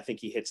Kupp, and I think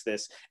he hits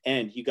this.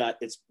 And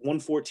it's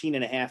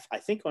 114.5, I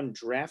think, on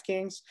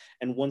DraftKings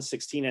and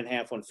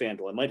 116.5 on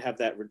FanDuel. I might have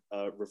that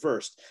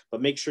reversed, but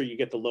make sure you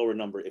get the lower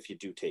number if you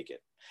do take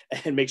it,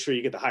 and make sure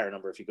you get the higher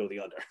number if you go the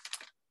under.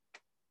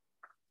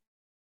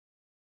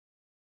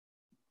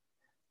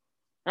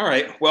 All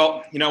right.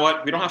 Well, you know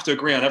what? We don't have to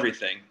agree on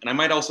everything. And I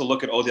might also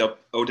look at Odell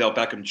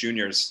Beckham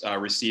Jr.'s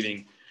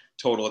receiving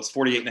total. It's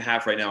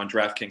 48.5 right now on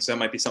DraftKings. So that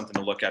might be something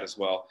to look at as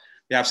well.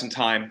 We have some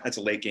time. That's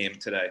a late game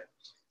today.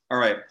 All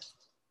right.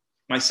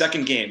 My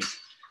second game,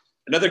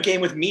 another game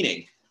with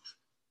meaning.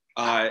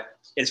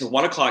 It's a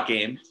 1:00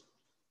 game,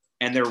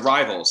 and they're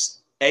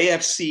rivals.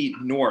 AFC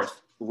North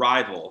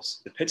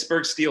rivals. The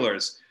Pittsburgh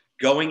Steelers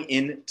going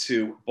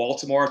into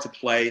Baltimore to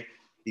play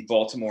the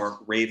Baltimore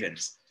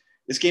Ravens.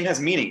 This game has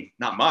meaning,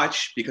 not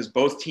much, because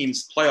both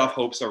teams' playoff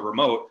hopes are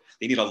remote.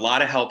 They need a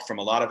lot of help from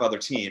a lot of other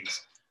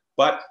teams.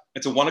 But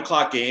it's a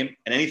 1:00 game,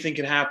 and anything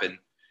can happen.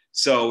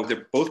 So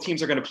both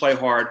teams are going to play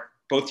hard.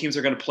 Both teams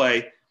are going to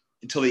play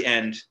until the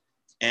end.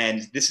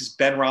 And this is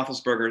Ben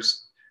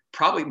Roethlisberger's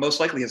probably most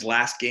likely his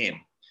last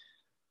game.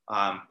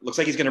 Looks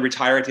like he's going to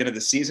retire at the end of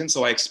the season.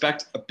 So I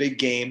expect a big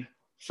game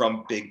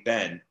from Big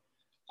Ben.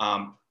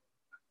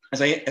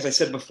 As I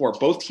said before,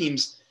 both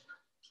teams,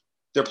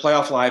 their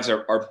playoff lives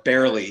are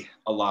barely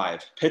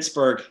alive.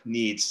 Pittsburgh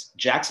needs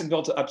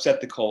Jacksonville to upset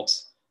the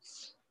Colts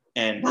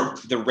and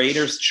the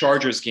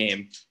Raiders-Chargers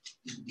game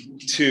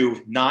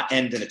to not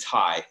end in a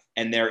tie,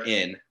 and they're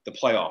in the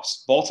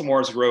playoffs.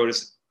 Baltimore's road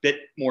is a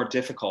bit more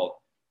difficult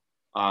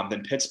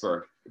than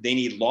Pittsburgh. They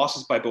need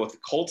losses by both the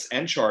Colts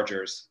and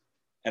Chargers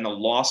and a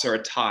loss or a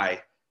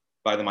tie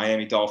by the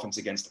Miami Dolphins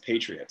against the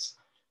Patriots.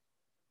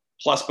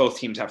 Plus, both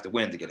teams have to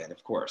win to get in,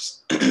 of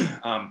course.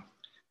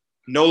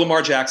 No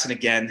Lamar Jackson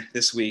again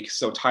this week,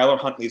 so Tyler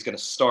Huntley is going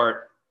to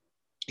start.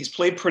 He's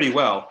played pretty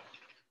well,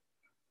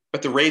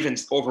 but the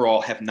Ravens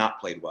overall have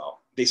not played well.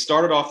 They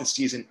started off the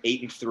season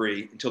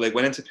 8-3 until they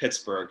went into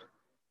Pittsburgh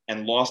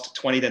and lost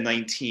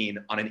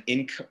 20-19 on an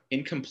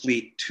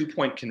incomplete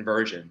 2-point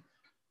conversion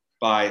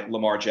by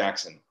Lamar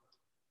Jackson.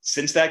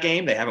 Since that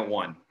game, they haven't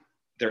won.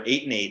 They're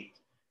 8-8.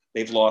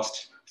 They've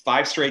lost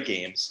 5 straight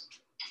games.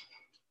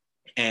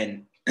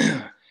 And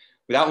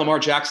without Lamar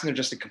Jackson, they're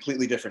just a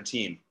completely different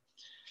team.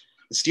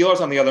 The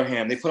Steelers, on the other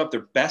hand, they put up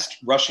their best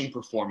rushing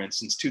performance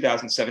since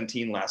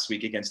 2017 last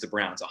week against the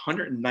Browns,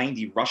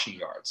 190 rushing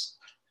yards.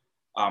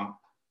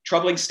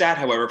 Troubling stat,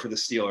 however, for the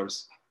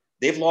Steelers,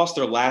 they've lost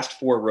their last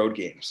 4 road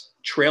games,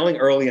 trailing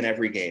early in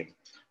every game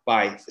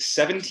by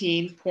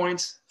 17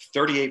 points,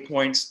 38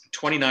 points,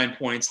 29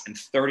 points, and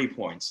 30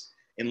 points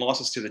in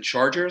losses to the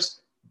Chargers,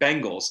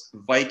 Bengals,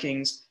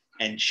 Vikings,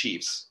 and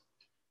Chiefs.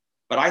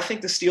 But I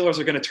think the Steelers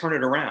are going to turn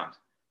it around.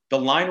 The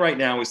line right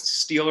now is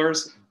the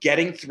Steelers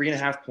getting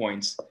 3.5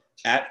 points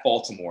at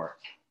Baltimore.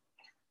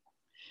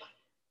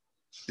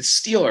 The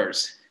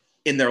Steelers,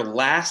 in their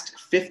last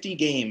 50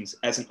 games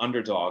as an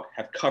underdog,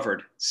 have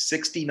covered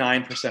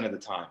 69% of the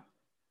time.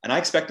 And I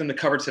expect them to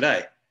cover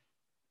today.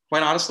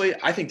 Quite honestly,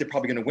 I think they're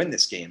probably going to win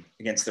this game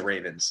against the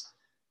Ravens.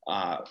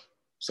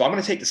 So I'm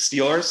going to take the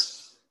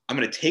Steelers. I'm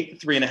going to take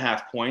the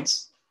 3.5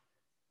 points.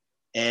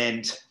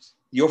 And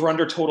the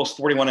over-under total is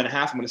 41.5.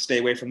 I'm going to stay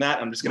away from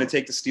that. I'm just going to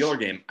take the Steeler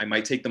game. I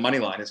might take the money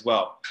line as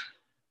well.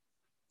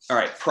 All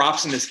right,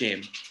 props in this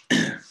game.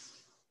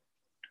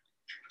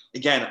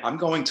 Again, I'm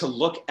going to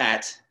look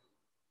at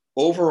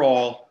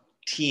overall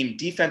team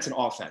defense and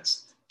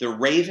offense. The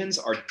Ravens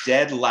are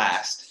dead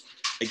last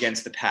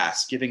against the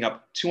pass, giving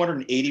up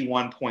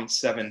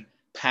 281.7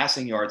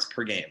 passing yards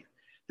per game.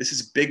 This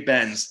is Big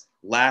Ben's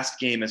last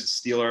game as a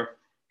Steeler.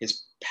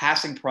 His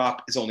passing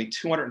prop is only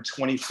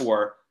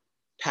 224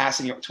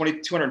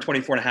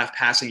 and a half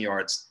passing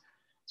yards.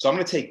 So I'm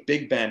going to take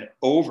Big Ben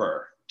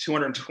over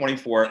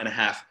 224 and a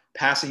half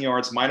passing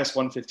yards, minus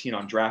 115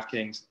 on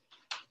DraftKings.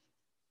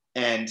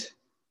 And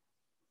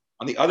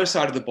on the other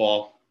side of the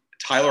ball,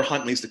 Tyler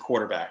Huntley's the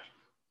quarterback.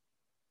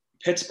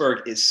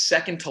 Pittsburgh is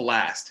second to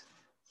last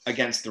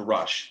against the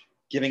rush,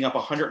 giving up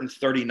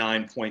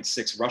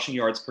 139.6 rushing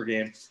yards per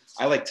game.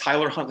 I like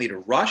Tyler Huntley to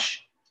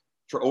rush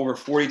for over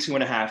 42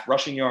 and a half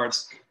rushing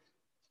yards,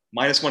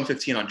 minus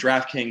 115 on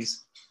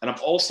DraftKings. And I'm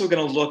also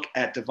going to look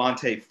at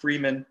Devontae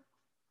Freeman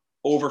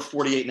over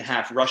 48 and a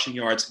half rushing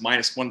yards,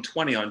 minus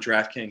 120 on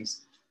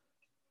DraftKings.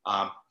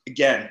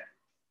 Again,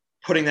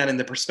 putting that in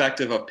the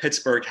perspective of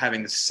Pittsburgh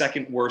having the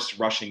second worst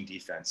rushing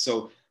defense.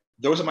 So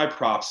those are my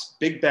props.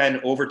 Big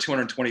Ben over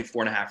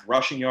 224 and a half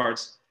rushing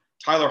yards,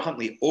 Tyler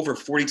Huntley over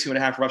 42 and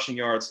a half rushing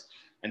yards,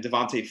 and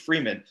Devontae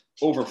Freeman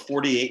over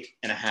 48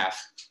 and a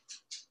half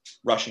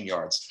rushing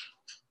yards.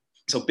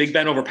 So Big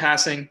Ben over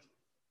passing,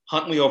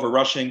 Huntley over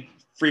rushing,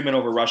 Freeman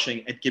over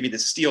rushing, and give me the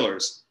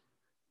Steelers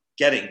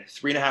getting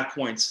 3.5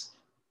 points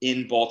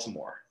in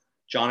Baltimore.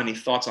 John, any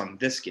thoughts on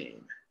this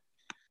game?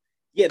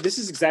 Yeah, this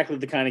is exactly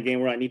the kind of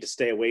game where I need to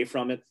stay away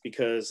from it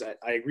because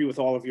I agree with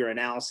all of your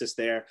analysis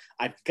there.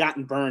 I've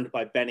gotten burned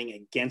by betting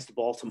against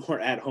Baltimore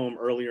at home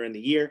earlier in the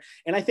year.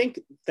 And I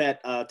think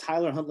that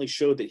Tyler Huntley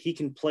showed that he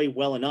can play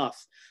well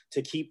enough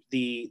to keep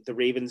the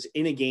Ravens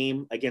in a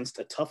game against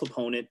a tough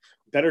opponent,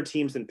 better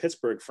teams than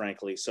Pittsburgh,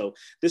 frankly. So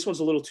this one's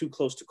a little too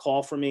close to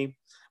call for me.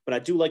 But I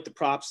do like the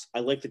props. I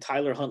like the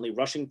Tyler Huntley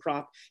rushing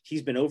prop.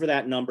 He's been over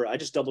that number. I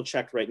just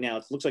double-checked right now.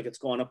 It looks like it's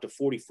gone up to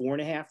 44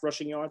 and a half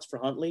rushing yards for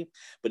Huntley.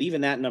 But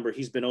even that number,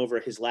 he's been over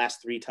his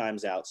last 3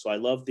 times out. So I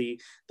love the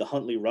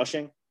Huntley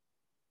rushing.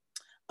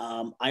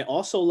 I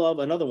also love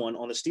another one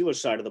on the Steelers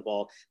side of the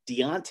ball,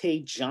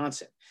 Deontay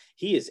Johnson.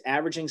 He is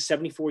averaging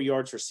 74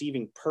 yards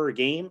receiving per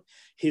game.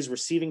 His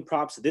receiving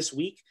props this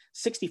week,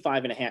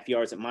 65 and a half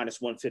yards at minus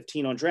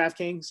 115 on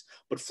DraftKings,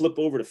 but flip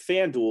over to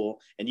FanDuel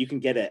and you can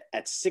get it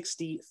at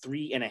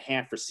 63 and a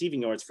half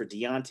receiving yards for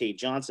Deontay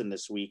Johnson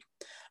this week.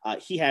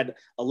 He had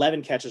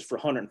 11 catches for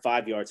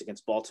 105 yards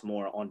against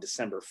Baltimore on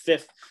December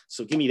 5th.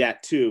 So give me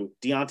that too.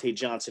 Deontay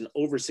Johnson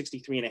over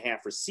 63 and a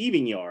half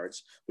receiving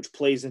yards, which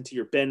plays into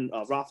your Ben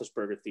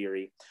Roethlisberger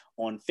theory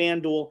on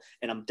FanDuel.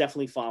 And I'm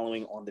definitely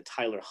following on the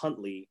Tyler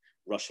Huntley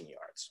rushing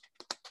yards.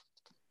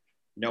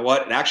 You know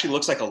what? It actually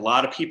looks like a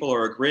lot of people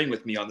are agreeing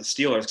with me on the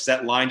Steelers because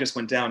that line just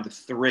went down to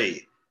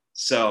 3.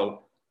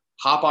 So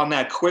hop on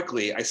that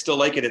quickly. I still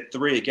like it at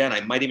 3. Again,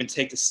 I might even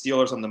take the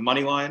Steelers on the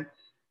money line,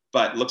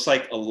 but it looks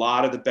like a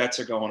lot of the bets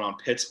are going on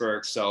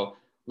Pittsburgh. So it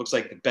looks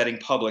like the betting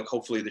public,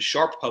 hopefully the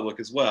sharp public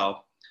as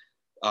well,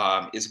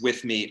 is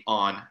with me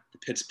on the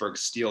Pittsburgh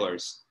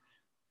Steelers.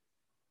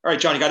 All right,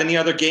 John, you got any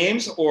other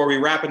games or are we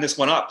wrapping this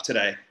one up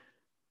today?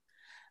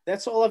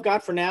 That's all I've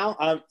got for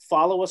now.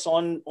 Follow us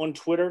on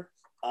Twitter.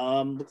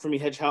 Look for me,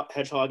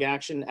 Hedgehog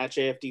Action at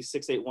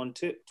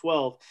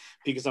JFD68112,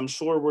 because I'm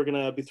sure we're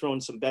going to be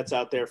throwing some bets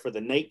out there for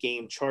the night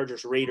game,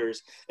 Chargers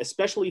Raiders,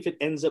 especially if it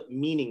ends up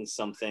meaning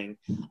something.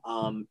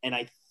 And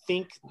I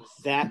think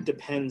that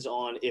depends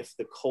on if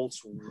the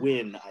Colts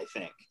win, I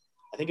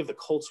think if the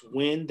Colts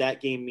win,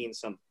 that game means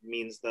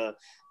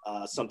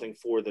something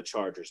for the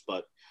Chargers,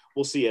 but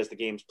we'll see as the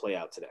games play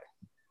out today.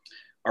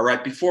 All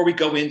right, before we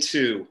go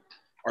into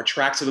our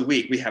tracks of the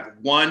week, we have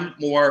one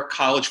more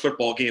college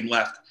football game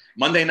left.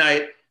 Monday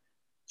night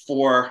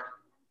for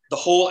the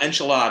whole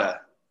enchilada.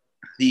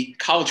 The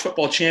college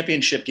football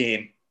championship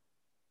game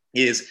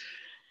is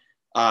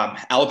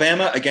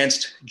Alabama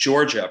against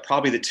Georgia,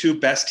 probably the 2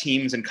 best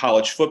teams in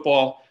college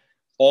football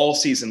all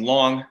season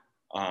long.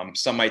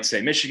 Some might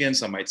say Michigan,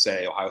 some might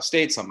say Ohio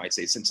State, some might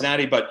say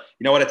Cincinnati. But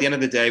you know what? At the end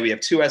of the day, we have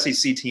 2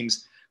 SEC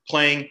teams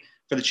playing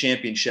for the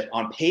championship.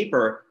 On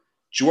paper,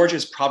 Georgia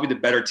is probably the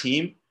better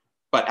team,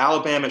 but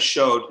Alabama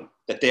showed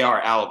that they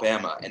are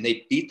Alabama, and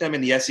they beat them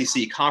in the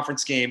SEC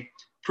conference game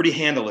pretty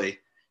handily.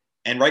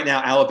 And right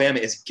now, Alabama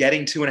is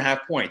getting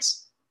 2.5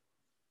 points.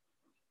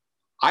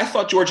 I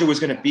thought Georgia was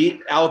going to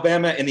beat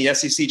Alabama in the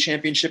SEC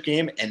championship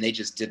game, and they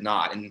just did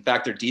not. And in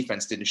fact, their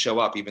defense didn't show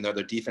up, even though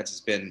their defense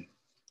has been,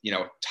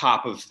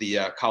 top of the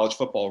college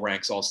football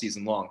ranks all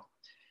season long.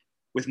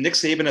 With Nick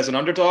Saban as an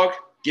underdog,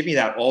 give me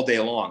that all day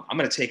long. I'm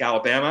going to take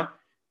Alabama,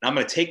 and I'm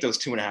going to take those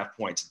 2.5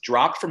 points.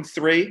 Dropped from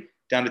 3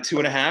 down to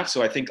 2.5.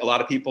 So I think a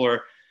lot of people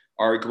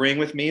are agreeing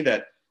with me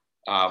that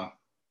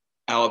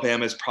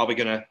Alabama is probably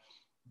going to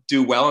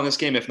do well in this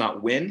game, if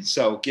not win.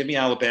 So give me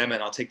Alabama,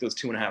 and I'll take those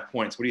 2.5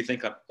 points. What do you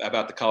think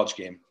about the college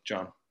game,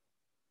 John?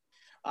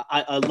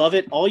 I love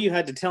it. All you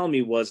had to tell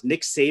me was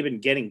Nick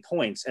Saban getting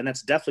points, and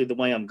that's definitely the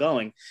way I'm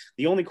going.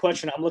 The only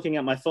question, I'm looking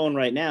at my phone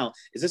right now,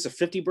 is this a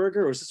 50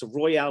 burger or is this a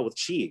Royale with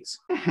cheese?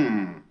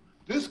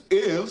 This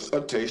is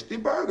a tasty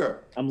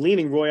burger. I'm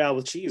leaning Royale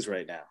with cheese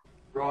right now.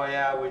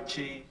 Royale with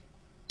cheese.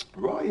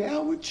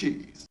 Royale with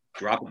cheese.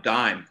 Drop a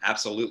dime.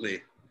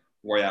 Absolutely.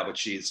 Royale with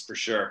cheese, for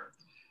sure.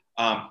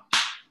 All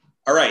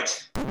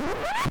right.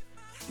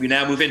 We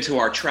now move into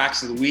our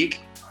tracks of the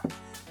week.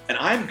 And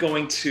I'm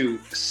going to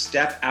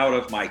step out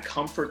of my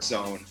comfort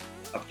zone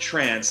of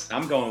trance.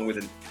 I'm going with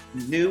a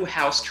new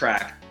house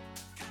track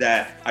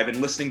that I've been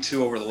listening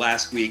to over the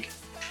last week.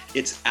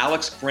 It's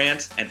Alex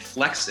Brandt and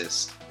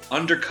Flexus,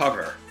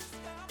 Undercover.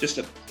 Just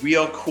a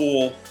real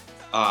cool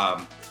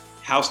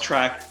house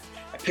track.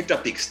 I picked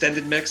up the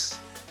extended mix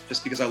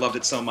just because I loved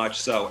it so much.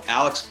 So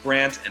Alex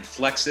Brandt and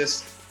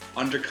Flexus,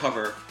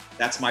 Undercover.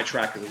 That's my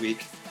track of the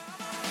week.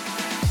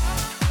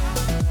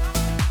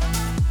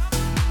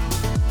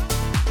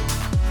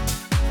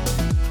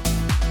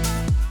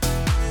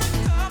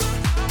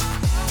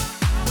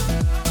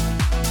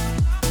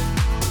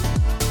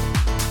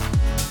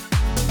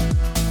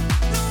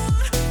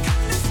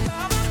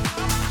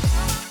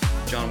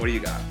 What do you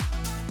got?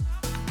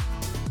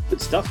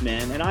 Good stuff,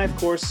 man. And I, of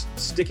course,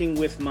 sticking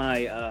with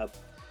my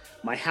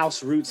my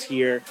house roots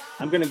here,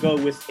 I'm going to go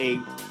with a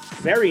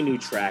very new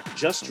track,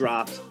 just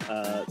dropped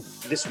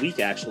this week,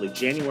 actually,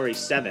 January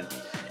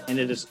 7th. And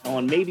it is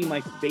on maybe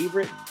my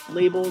favorite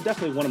label,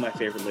 definitely one of my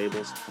favorite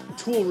labels,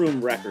 Tool Room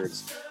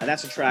Records. And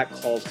that's a track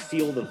called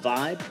Feel the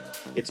Vibe.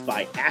 It's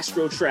by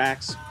Astro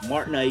Tracks,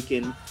 Martin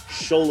Ikin,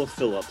 Shola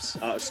Phillips,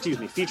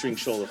 featuring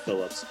Shola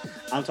Phillips.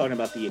 I'm talking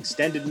about the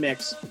extended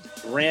mix,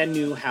 brand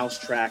new house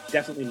track,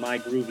 definitely my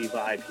groovy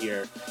vibe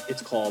here.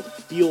 It's called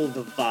Feel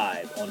the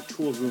Vibe on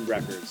Tool Room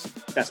Records.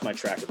 That's my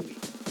track of the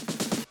week.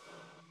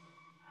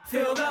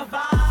 Feel the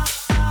vibe.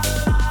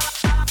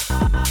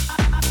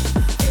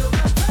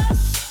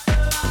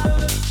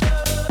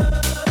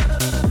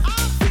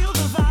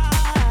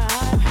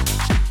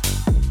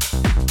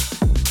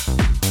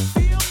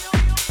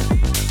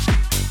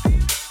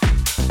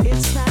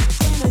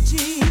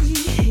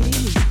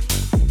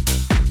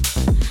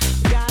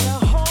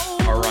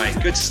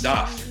 Good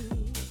stuff.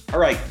 All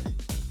right.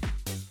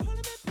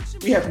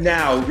 We have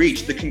now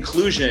reached the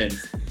conclusion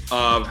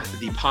of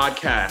the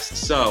podcast.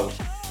 So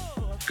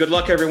good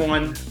luck,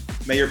 everyone.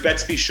 May your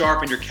bets be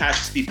sharp and your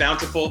cashes be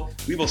bountiful.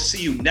 We will see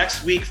you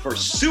next week for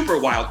Super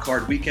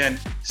Wildcard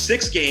Weekend,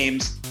 6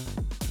 games.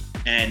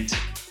 And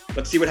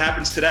let's see what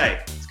happens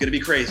today. It's going to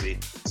be crazy.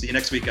 See you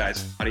next week,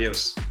 guys.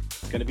 Adios.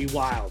 It's going to be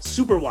wild.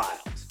 Super wild.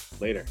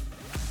 Later.